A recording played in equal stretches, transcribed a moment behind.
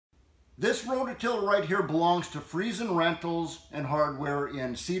This rototiller right here belongs to Friesen Rentals and Hardware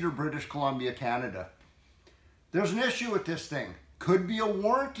in Cedar, British Columbia, Canada. There's an issue with this thing. Could be a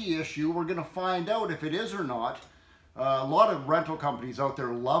warranty issue. We're going to find out if it is or not. A lot of rental companies out there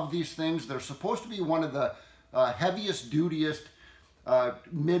love these things. They're supposed to be one of the heaviest, dutiest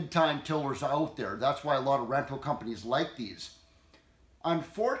mid-time tillers out there. That's why a lot of rental companies like these.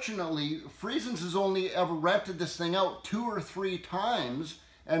 Unfortunately, Friesen's has only ever rented this thing out 2 or 3 times,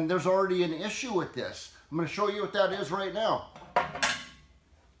 and there's already an issue with this. I'm going to show you what that is right now.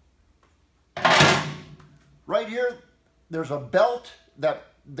 Right here, there's a belt that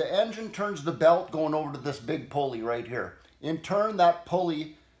the engine turns the belt going over to this big pulley right here. In turn, that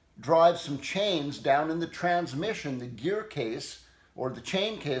pulley drives some chains down in the transmission, the gear case, or the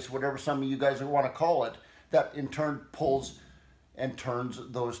chain case, whatever some of you guys want to call it, that in turn pulls and turns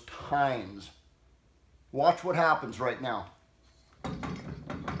those tines. Watch what happens right now.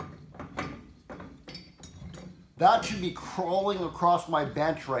 That should be crawling across my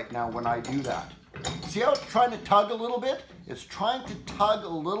bench right now when I do that. See how it's trying to tug a little bit? It's trying to tug a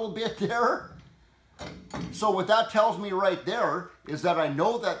little bit there. So what that tells me right there is that I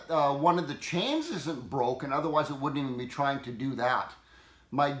know that one of the chains isn't broken, otherwise it wouldn't even be trying to do that.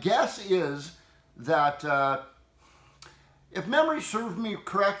 My guess is that if memory serves me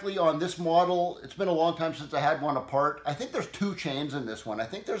correctly on this model, it's been a long time since I had one apart. I think there's 2 chains in this one. I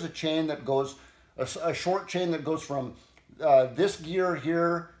think there's a chain that goes, a short chain that goes from this gear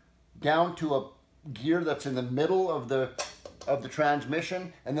here down to a gear that's in the middle of the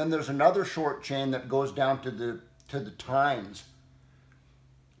transmission, and then there's another short chain that goes down to the tines.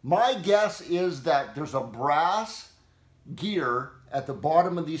 My guess is that there's a brass gear at the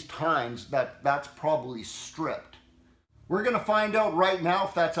bottom of these tines that's probably stripped. We're going to find out right now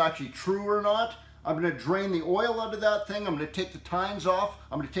if that's actually true or not. I'm going to drain the oil out of that thing. I'm going to take the tines off.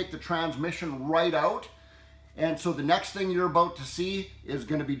 I'm going to take the transmission right out. And so the next thing you're about to see is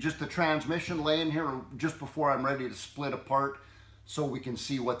going to be just the transmission laying here just before I'm ready to split apart so we can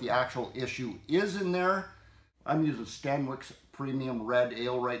see what the actual issue is in there. I'm using Stenwick's Premium Red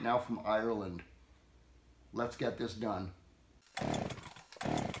Ale right now from Ireland. Let's get this done.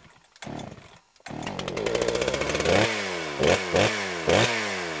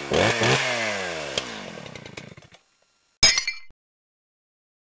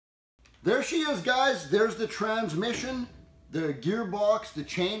 There she is, guys. There's the transmission, the gearbox, the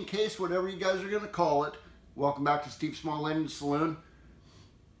chain case, whatever you guys are going to call it. Welcome back to Steve Small Engine Saloon.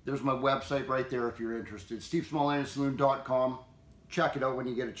 There's my website right there if you're interested. SteveSmallEngineSaloon.com. Check it out when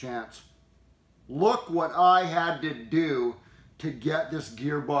you get a chance. Look what I had to do to get this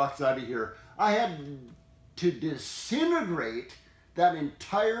gearbox out of here. I had to disintegrate that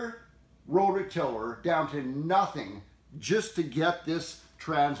entire rototiller down to nothing just to get this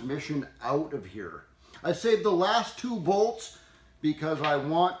transmission out of here. I saved the last 2 bolts because I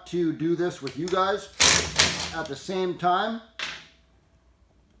want to do this with you guys at the same time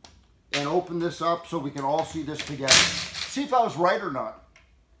and open this up so we can all see this together. See if I was right or not.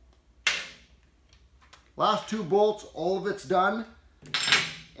 Last 2 bolts, all of it's done,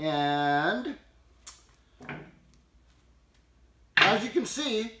 and as you can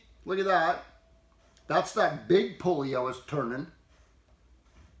see, look at that. That's that big pulley I was turning.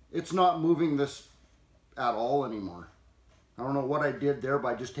 It's not moving this at all anymore. I don't know what I did there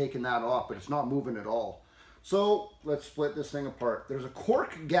by just taking that off, but it's not moving at all. So let's split this thing apart. There's a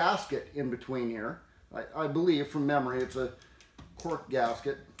cork gasket in between here. I believe from memory it's a cork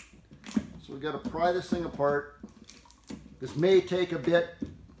gasket. So we've got to pry this thing apart. This may take a bit.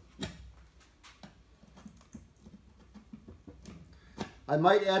 I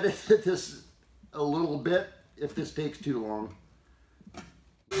might edit this a little bit if this takes too long.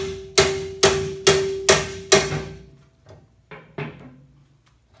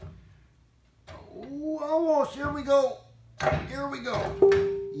 Ooh, almost. Here we go. Here we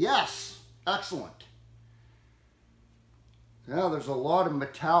go. Yes. Excellent. Now there's a lot of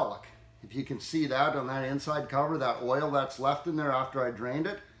metallic. If you can see that on that inside cover, that oil that's left in there after I drained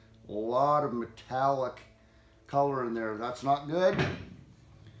it, a lot of metallic color in there. That's not good.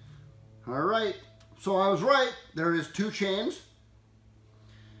 All right. So I was right. There is 2 chains.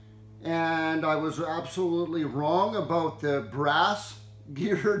 And I was absolutely wrong about the brass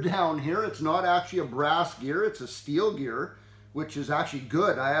gear down here. It's not actually a brass gear, it's a steel gear, which is actually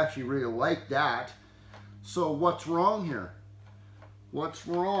good. I actually really like that. So what's wrong here? What's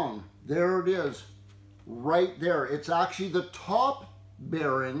wrong? There it is, right there. It's actually the top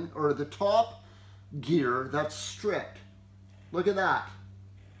bearing, or the top gear that's stripped. Look at that.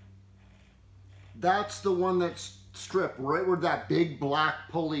 That's the one that's strip right where that big black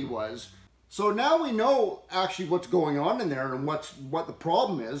pulley was. So now we know actually what's going on in there and what the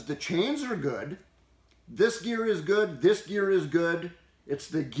problem is. The chains are good. This gear is good. This gear is good. It's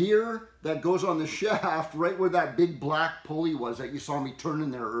the gear that goes on the shaft right where that big black pulley was that you saw me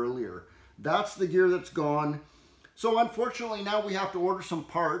turning there earlier. That's the gear that's gone. So unfortunately now we have to order some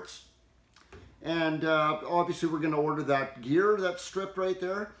parts. And obviously we're going to order that gear that's stripped right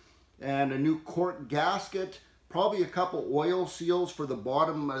there. And a new cork gasket. Probably a couple oil seals for the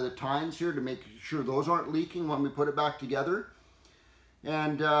bottom of the tines here to make sure those aren't leaking when we put it back together.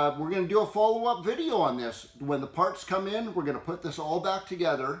 And we're going to do a follow-up video on this. When the parts come in, we're going to put this all back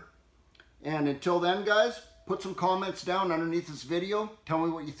together. And until then, guys, put some comments down underneath this video. Tell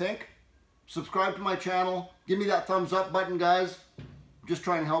me what you think. Subscribe to my channel. Give me that thumbs up button, guys. I'm just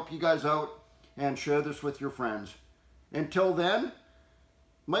trying to help you guys out. And share this with your friends. Until then,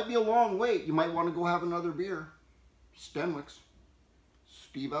 might be a long wait. You might want to go have another beer. Stenwick's.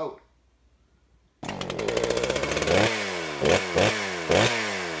 Steve out.